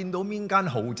咧，你見到邊間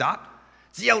豪宅，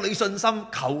只有你信心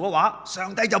求嘅話，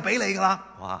上帝就俾你噶啦。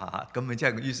哇！咁咪即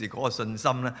係於是嗰個信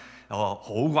心咧，好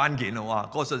關鍵咯。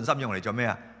嗰個信心用嚟做咩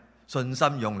啊？信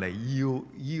心用嚟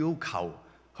要求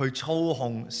去操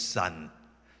控神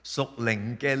屬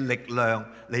靈嘅力量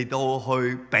嚟到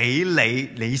去俾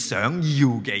你想要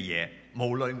嘅嘢，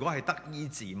無論嗰係得醫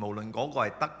治，無論嗰個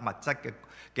係得物質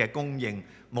嘅供應，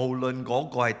無論嗰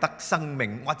個係得生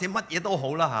命或者乜嘢都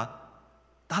好啦嚇。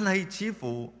但係似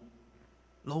乎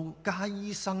路加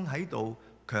醫生喺度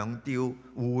強調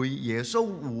耶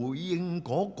穌回應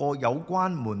嗰個有關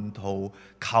門徒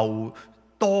求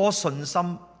多信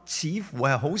心，似乎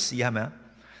係好事，係咪啊？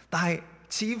但係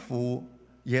似乎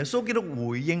耶穌基督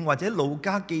回應，或者路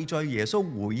加記載耶穌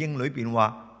回應裏邊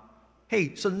話：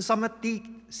嘿，信心一啲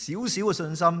少少嘅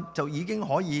信心就已經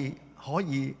可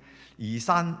以移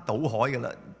山倒海嘅啦，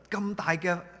咁大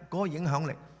嘅嗰個影響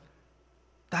力。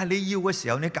但係你要嘅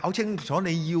時候，你搞清楚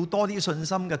你要多啲信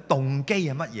心嘅動機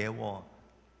係乜嘢？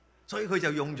所以佢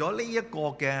就用咗呢一個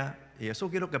嘅耶穌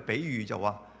基督嘅比喻，就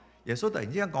話耶穌突然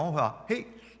之間講，佢話：嘿，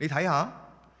你睇下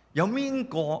有邊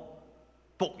個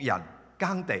僕人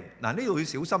耕地？嗱，呢度要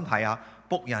小心睇下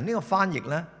僕人呢個翻譯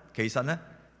呢，其實呢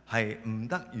係唔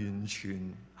得完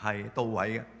全係到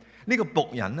位嘅。呢個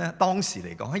僕人呢，當時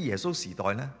嚟講喺耶穌時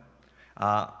代呢，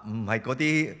唔係嗰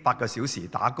啲8個小時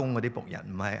打工嗰啲僕人，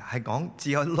唔係，係講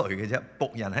只有一類嘅啫。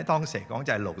僕人喺當時嚟講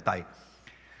就係奴隸。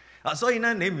所以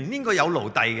呢，你唔應該有奴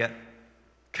隸嘅。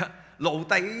奴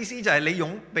隸嘅意思就係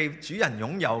你被主人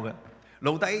擁有嘅。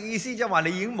奴隸嘅意思即係話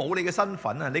你已經冇你嘅身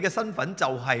份啊！你嘅身份就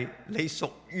係你屬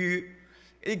於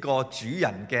呢個主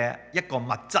人嘅一個物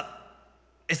質。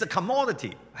It's a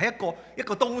commodity， 係一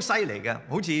個東西嚟嘅。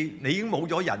好似你已經冇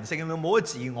咗人性，冇咗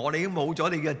自我，你已經冇咗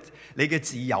你嘅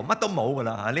自由，乜都冇噶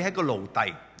啦。你係一個奴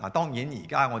隸。當然而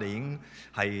家我哋已經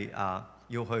係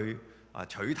要去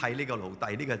取締呢個奴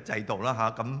隸呢個制度啦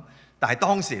嚇。咁但係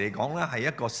當時嚟講咧，係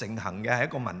一個盛行嘅，係一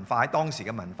個文化。喺當時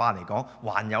嘅文化嚟講，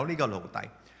還有呢個奴隸。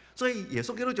所以耶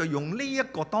穌基督就用呢一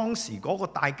個當時嗰個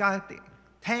大家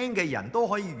聽嘅人都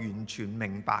可以完全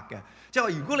明白嘅，即係話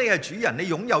如果你係主人，你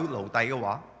擁有奴隸嘅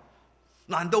話，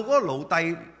難道嗰個奴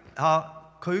隸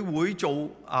佢會做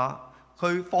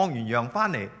佢放完羊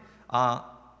翻嚟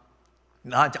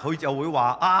佢就會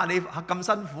話你咁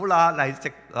辛苦啦，嚟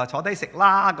食坐低食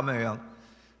啦咁樣樣？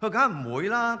佢梗係唔會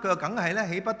啦，佢又梗係咧，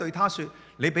豈不對他說：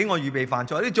你俾我預備飯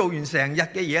菜，你做完成日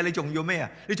嘅嘢，你仲要咩啊？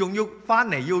你仲要翻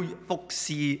嚟要服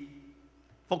侍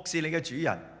你嘅主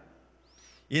人，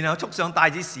然後束上帶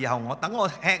子侍候我，等我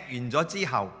吃完咗之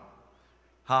後，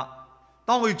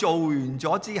當佢做完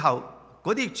咗之後，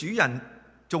嗰啲主人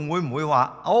仲會唔會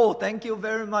話thank you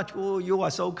very much，you are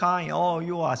so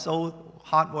kind，you are so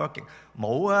hardworking？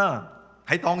 冇啊！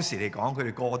喺當時嚟講，佢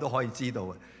哋個個都可以知道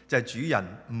嘅，就係主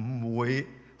人唔會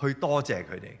去多謝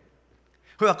佢哋。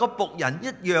佢話個僕人一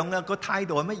樣嘅，個態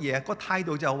度係乜嘢？個態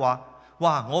度就係話：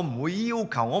哇！我唔會要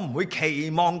求，我唔會期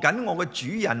望緊我嘅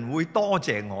主人會多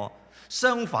謝我。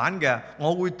相反嘅，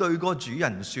我會對個主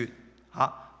人說：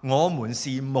我們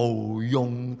是無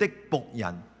用的僕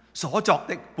人，所作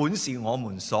的本是我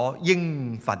們所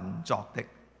應份作的。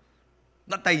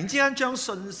突然之間將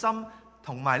信心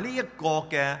同埋呢一個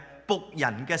嘅僕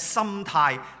人嘅心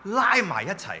態拉埋一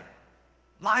齊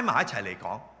嚟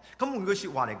講。咁換句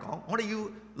説話嚟講，我哋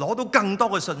要攞到更多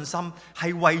嘅信心，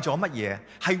係為咗乜嘢？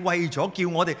係為咗叫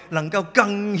我哋能夠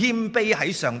更謙卑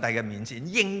喺上帝嘅面前，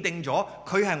認定咗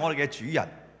佢係我哋嘅主人，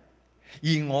而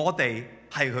我哋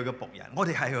係佢嘅僕人，我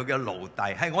哋係佢嘅奴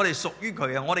隸，係我哋屬於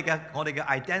佢嘅，我哋嘅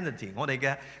identity， 我哋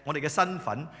嘅身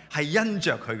份係因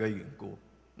着佢嘅緣故。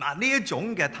嗱，呢一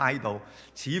種嘅態度，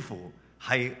似乎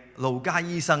係路加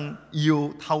醫生要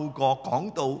透過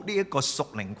講到呢一個屬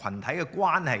靈群體嘅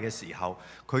關係嘅時候，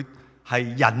佢係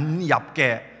引入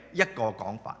嘅一個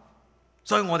講法。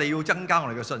所以我哋要增加我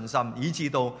哋嘅信心，以至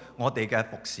到我哋嘅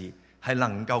服侍係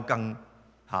能夠更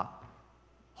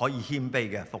可以謙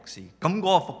卑嘅服侍。咁嗰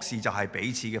個服侍就係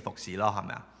彼此嘅服侍咯，係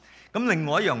咪啊？咁另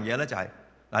外一樣嘢咧就係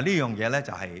呢樣嘢咧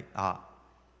就係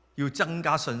要增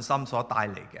加信心所帶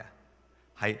嚟嘅，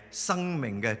係生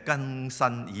命嘅更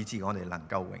新，以致我哋能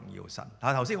夠榮耀神。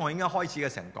頭先我已經開始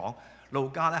嘅時候講，路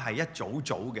加咧係一組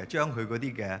組嘅，將佢嗰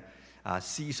啲嘅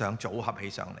思想組合起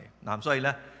上嚟。嗱，所以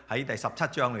咧喺第17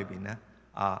章裏邊咧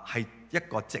係一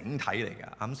個整體嚟嘅。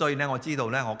咁所以咧我知道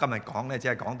咧，我今日講咧只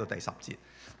係講到第10節，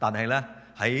但係咧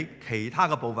喺其他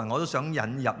嘅部分我都想引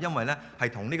入，因為咧係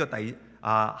同呢個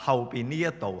後邊呢一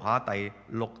度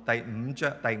第5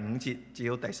章第5節至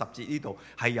到第10節呢度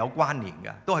係有關聯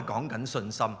嘅，都係講緊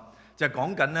信心，就係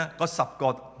講緊咧嗰10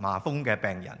個麻風嘅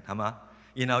病人係嘛，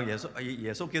然後耶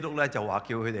穌基督咧就話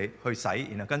叫佢哋去洗，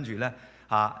然後跟住咧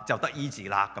就得醫治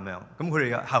啦咁樣，咁佢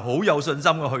哋係好有信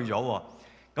心嘅去咗喎，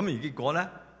咁而結果咧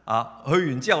去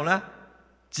完之後咧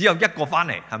只有一個翻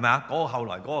嚟，係咪啊？嗰個後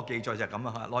來嗰個記載就係咁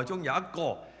啊，內中有一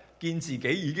個見自己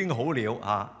已經好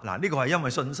了嗱，呢個係因為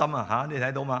信心你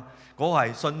睇到嘛？嗰個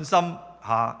係信心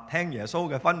聽耶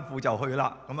穌嘅吩咐就去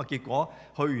啦。咁結果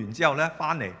去完之後咧，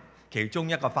翻嚟其中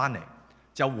一個翻嚟，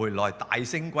就回來大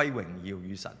聲歸榮耀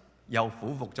與神，又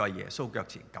俯伏在耶穌腳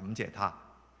前感謝他。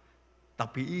特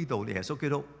別呢度耶穌基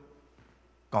督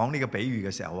講呢個比喻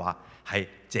嘅時候話係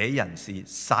這人是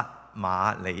撒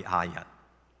瑪利亞人。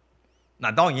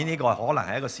嗱，當然呢個可能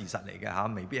係一個事實嚟嘅嚇，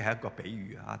未必係一個比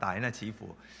喻嚇。但係咧，似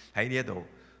乎喺呢一度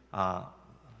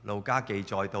路加記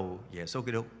載到耶穌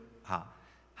基督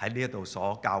喺呢一度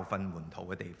所教訓門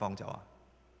徒嘅地方就話，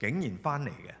竟然翻嚟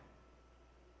嘅，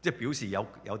即係表示有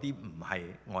啲唔係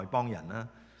外邦人啦，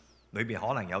裏邊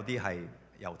可能有啲係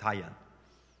猶太人，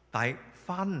但係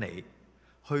翻嚟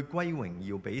去歸榮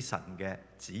耀俾神嘅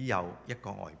只有一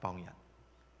個外邦人。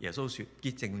耶穌說：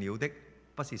潔淨了的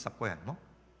不是10個人麼？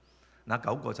那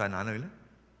9個在哪裏呢？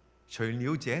除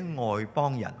了這外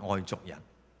邦人、外族人，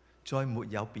再沒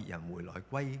有別人回來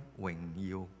歸榮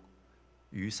耀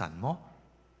與神麼？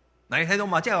嗱，你睇到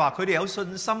嘛？即係話佢哋有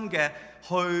信心嘅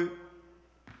去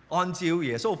按照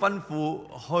耶穌吩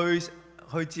咐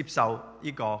去接受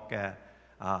呢個嘅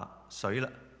水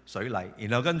禮，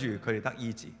然後跟住佢哋得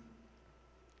醫治。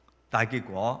但係結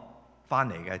果翻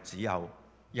嚟嘅只有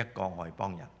一個外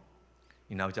邦人，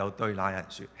然後就對那人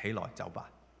說：起來走吧，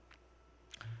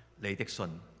你的信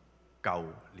救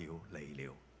了你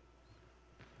了。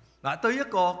嗱，對一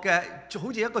個嘅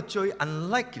好似一個最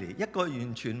unlikely， 一個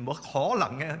完全冇可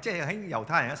能嘅，即係喺猶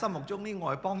太人嘅心目中，呢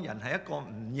外邦人係一個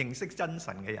唔認識真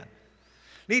神嘅人。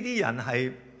呢啲人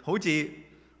係好似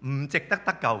唔值得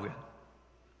得救嘅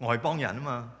外邦人啊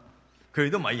嘛，佢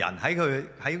哋都唔係人，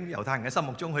喺猶太人嘅心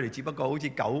目中，佢哋只不過好似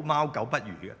狗貓狗不如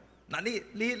嘅。嗱，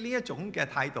呢一種嘅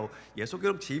態度，耶穌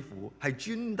基督似乎係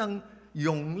專登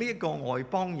用呢一個外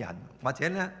邦人，或者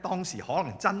咧當時可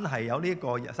能真係有呢一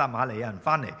個撒瑪利亞人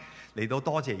翻嚟到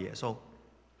多謝耶穌。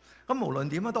咁無論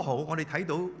點樣都好，我哋睇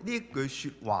到呢一句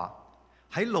説話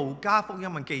喺路加福音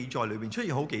嘅記載裏邊出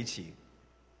現好幾次。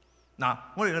嗱，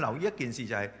我哋要留意一件事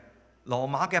就係羅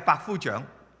馬嘅百夫長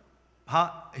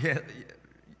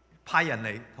派人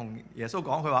嚟同耶穌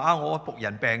講，佢話我僕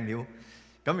人病了，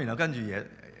咁然後跟住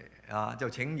就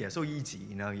請耶穌醫治，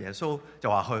然後耶穌就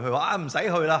話佢話唔使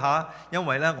去啦因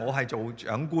為咧我係做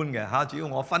長官嘅只要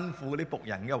我吩咐嗰啲僕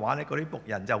人嘅話咧，嗰啲僕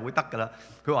人就會得噶啦。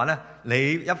佢話咧，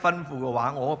你一吩咐嘅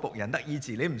話，我僕人得醫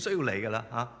治，你唔需要嚟噶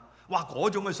啦哇，嗰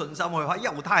種嘅信心，佢話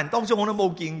猶太人當中我都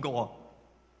冇見過。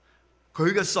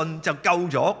佢嘅信就救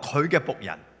咗佢嘅僕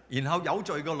人，然後有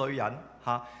罪嘅女人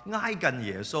挨近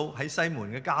耶穌喺西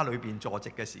門嘅家裏邊坐席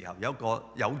嘅時候，有一個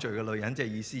有罪嘅女人，即係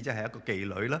意思即係一個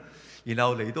妓女啦。然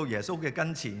後嚟到耶穌嘅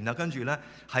跟前，然後跟住咧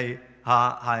係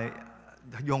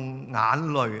用眼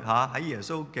淚喺耶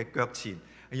穌嘅腳前，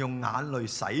用眼淚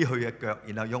洗佢嘅腳，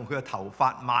然後用佢嘅頭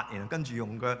髮抹，然後跟住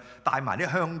用佢帶埋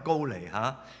啲香膏嚟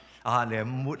嚟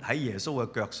抹喺耶穌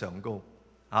嘅腳上高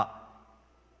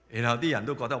然後啲人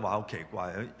都覺得話好奇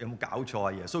怪，有冇搞錯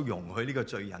啊？耶穌容許呢個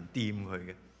罪人掂佢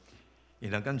嘅。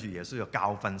然後跟住耶穌就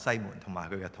教訓西門同埋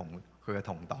佢嘅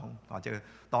同黨或者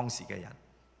當時嘅人，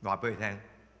話俾佢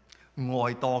聽，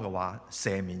愛多嘅話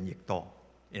赦免亦多。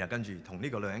然後跟住同呢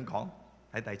個女人講，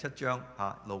喺第7章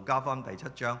路加福音第7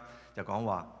章就講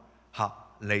話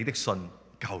你的信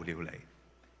救了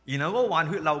你。然後嗰個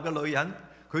患血漏嘅女人，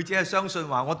佢只係相信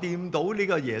話我掂到呢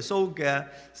個耶穌嘅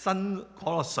身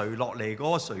嗰個垂落嚟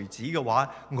嗰個垂子嘅話，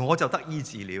我就得醫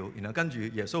治了。然後跟住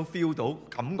耶穌 feel 到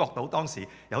感覺到當時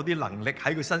有啲能力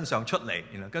喺佢身上出嚟。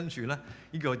然後跟住咧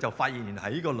呢個就發現原來係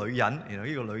呢個女人。然後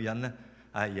呢個女人咧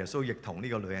耶穌亦同呢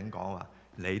個女人講話，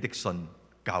你的信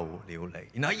救了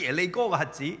你。然後喺耶利哥嘅瞎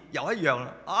子又一樣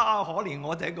啦，可憐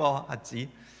我這個瞎子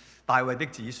大衛的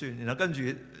子孫。然後跟住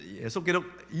耶穌基督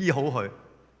醫好佢，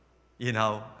然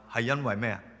後係因為咩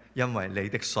啊？因為你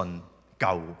的信救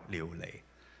了你。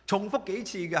重複幾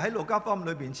次嘅喺路加福音裏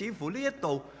邊，似乎呢一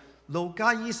度路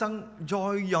加醫生再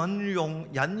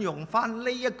引用翻呢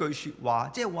一句説話，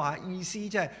即係話意思即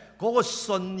係嗰個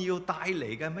信要帶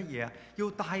嚟嘅乜嘢啊？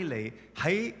要帶嚟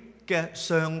喺嘅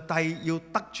上帝要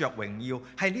得着榮耀，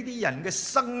係呢啲人嘅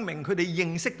生命，佢哋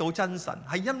認識到真神，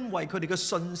係因為佢哋嘅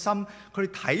信心，佢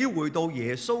哋體會到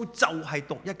耶穌就係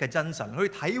獨一嘅真神，佢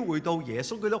哋體會到耶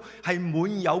穌基督係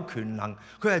滿有權能，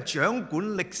佢係掌管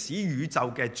歷史宇宙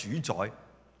嘅主宰。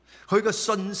佢嘅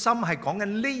信心係講緊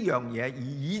呢樣嘢，而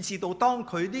以至到當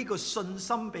佢呢個信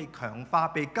心被強化、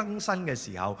被更新嘅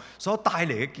時候，所帶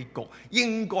嚟嘅結局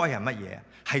應該係乜嘢？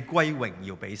係歸榮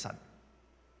耀俾神。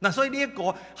所以呢一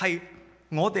個係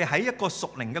我哋喺一個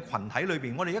屬靈嘅群體裏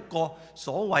邊，我哋一個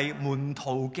所謂門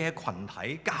徒嘅群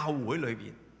體教會裏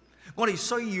邊，我哋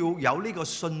需要有呢個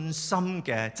信心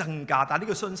嘅增加。但係呢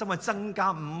個信心嘅增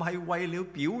加唔係為了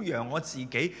表揚我自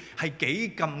己係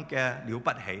幾咁嘅了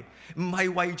不起，唔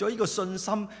係為咗呢個信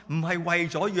心，唔係為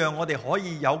咗讓我哋可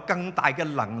以有更大嘅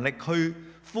能力去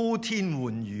呼天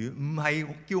喚雨，唔係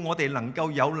叫我哋能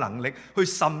夠有能力去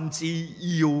甚至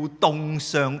搖動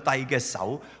上帝嘅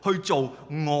手去做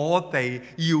我哋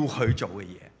要去做嘅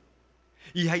嘢，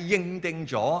而係認定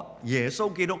咗耶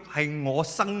穌基督係我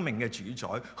生命嘅主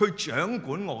宰，去掌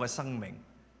管我嘅生命，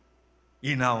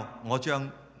然後我將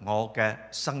我嘅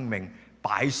生命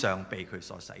擺上被佢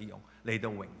所使用，嚟到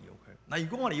榮耀佢。嗱，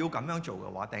如果我哋要咁樣做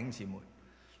嘅話，弟兄姊妹，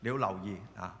你要留意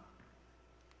啊！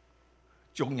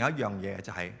仲有一樣嘢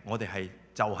就係我哋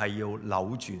就係要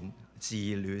扭轉自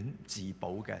戀自保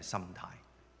嘅心態，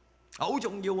好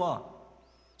重要喎。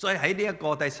所以喺呢一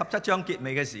個第17章結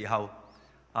尾嘅時候，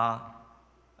呢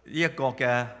一個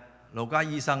嘅路加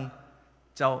醫生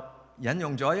就引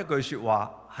用咗一句説話，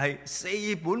係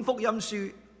4本福音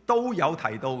書都有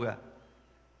提到嘅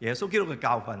耶穌基督嘅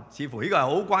教訓，似乎呢個係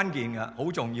好關鍵嘅，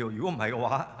好重要。如果唔係嘅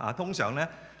話，通常呢。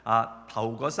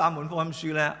頭嗰3本福音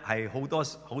書咧係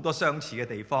好多相似嘅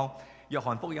地方。約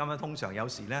翰福音咧通常有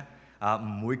時咧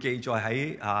唔會記載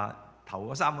喺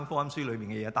頭嗰3本福音書裏面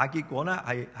嘅嘢，但係結果咧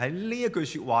係喺呢一句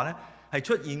説話咧係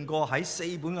出現過喺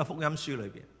4本嘅福音書裏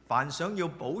邊。凡想要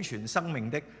保存生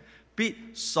命的，必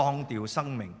喪掉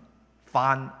生命；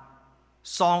凡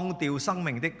喪掉生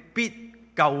命的，必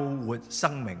救活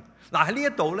生命。嗱，喺呢一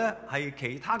度咧係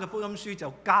其他嘅福音書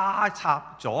就加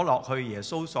插咗落去耶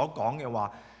穌所講嘅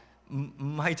話。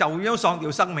唔係就咁樣喪掉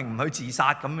生命，唔去自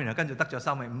殺咁，然後跟住得咗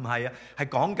生命，唔係啊，係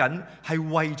講緊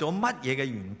係為咗乜嘢嘅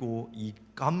緣故而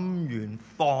甘願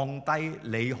放低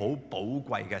你好寶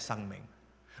貴嘅生命，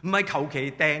唔係求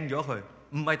其掟咗佢，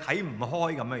唔係睇唔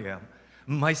開咁樣樣，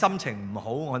唔係心情唔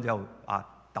好我就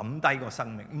抌低個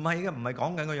生命，唔係嘅，唔係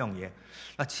講緊嗰樣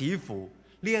嘢。似乎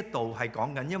呢一度係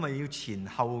講緊，因為要前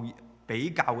後比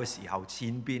較嘅時候，前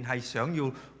邊係想要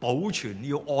保存，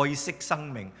要愛惜生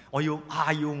命，我要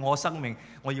我生命，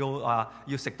我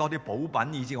要食多啲補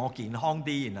品，以至我健康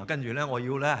啲，然後跟住咧我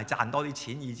要咧係賺多啲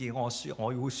錢，以至我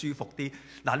要舒服啲。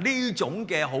嗱，呢種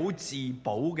嘅好自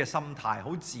保嘅心態，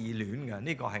好自戀嘅，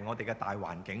呢個係我哋嘅大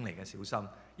環境嚟嘅，小心。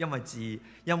因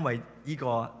為呢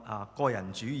個個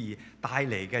人主義帶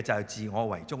嚟嘅就係自我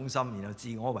為中心，然後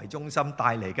自我為中心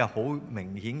帶嚟嘅好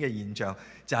明顯嘅現象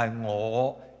就係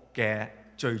我嘅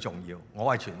最重要，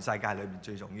我係全世界裏面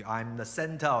最重要。I'm the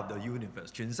center of the universe。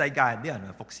全世界啲人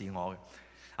係服侍我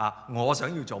嘅，我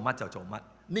想要做乜就做乜。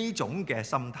呢種嘅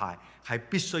心態係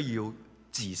必須要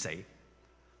致死。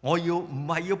我唔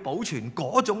係要保存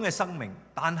嗰種嘅生命，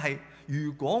但係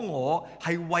如果我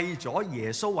係為咗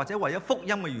耶穌或者為咗福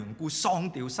音嘅緣故喪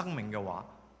掉生命嘅話，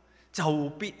就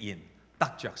必然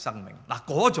得着生命。嗱，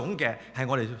嗰種嘅係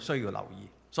我哋需要留意。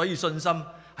所以信心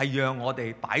係讓我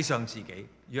哋擺上自己，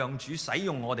讓主使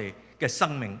用我哋嘅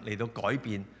生命嚟到改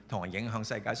變同埋影響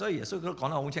世界。所以耶穌都講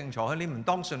得好清楚，你唔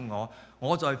當信我，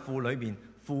我在父裏面，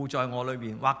父在我裏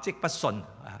面，或即不信，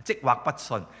即或不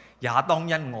信，也當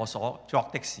因我所作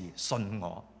的事信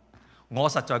我。我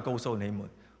實在告訴你們，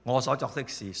我所作的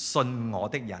事，信我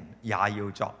的人也要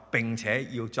作，並且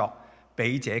要作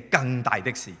比這更大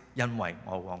的事，因為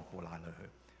我往父那裏去。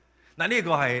嗱，呢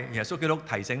個係耶穌基督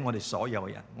提醒我哋所有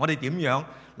嘅人，我哋點樣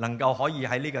能夠可以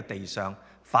喺呢個地上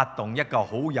發動一個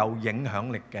好有影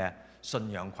響力嘅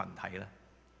信仰群體呢？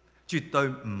絕對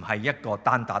唔係一個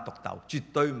單打獨鬥，絕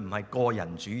對唔係個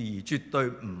人主義，絕對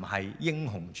唔係英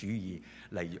雄主義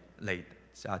嚟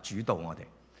主導我哋。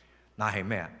那係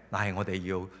咩啊？那係我哋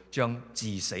要將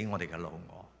治死我哋嘅老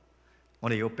我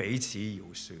哋要彼此饒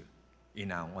恕，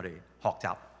然後我哋學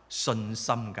習信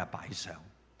心嘅擺上。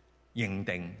認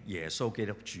定耶穌基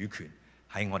督主權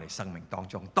喺我哋生命當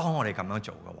中。當我哋咁樣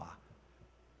做嘅話，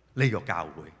呢個教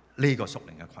會，呢個屬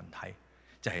靈嘅群體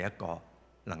就係一個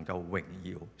能夠榮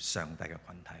耀上帝嘅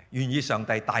群體。願意上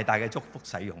帝大大嘅祝福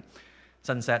使用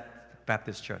Sunset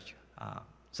Baptist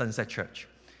Church、Sunset Church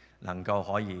能夠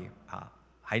可以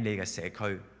喺你嘅社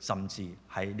區，甚至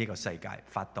喺呢個世界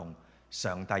發動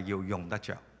上帝要用得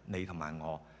着你同埋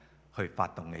我去發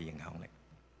動嘅影響力。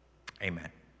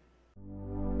Amen。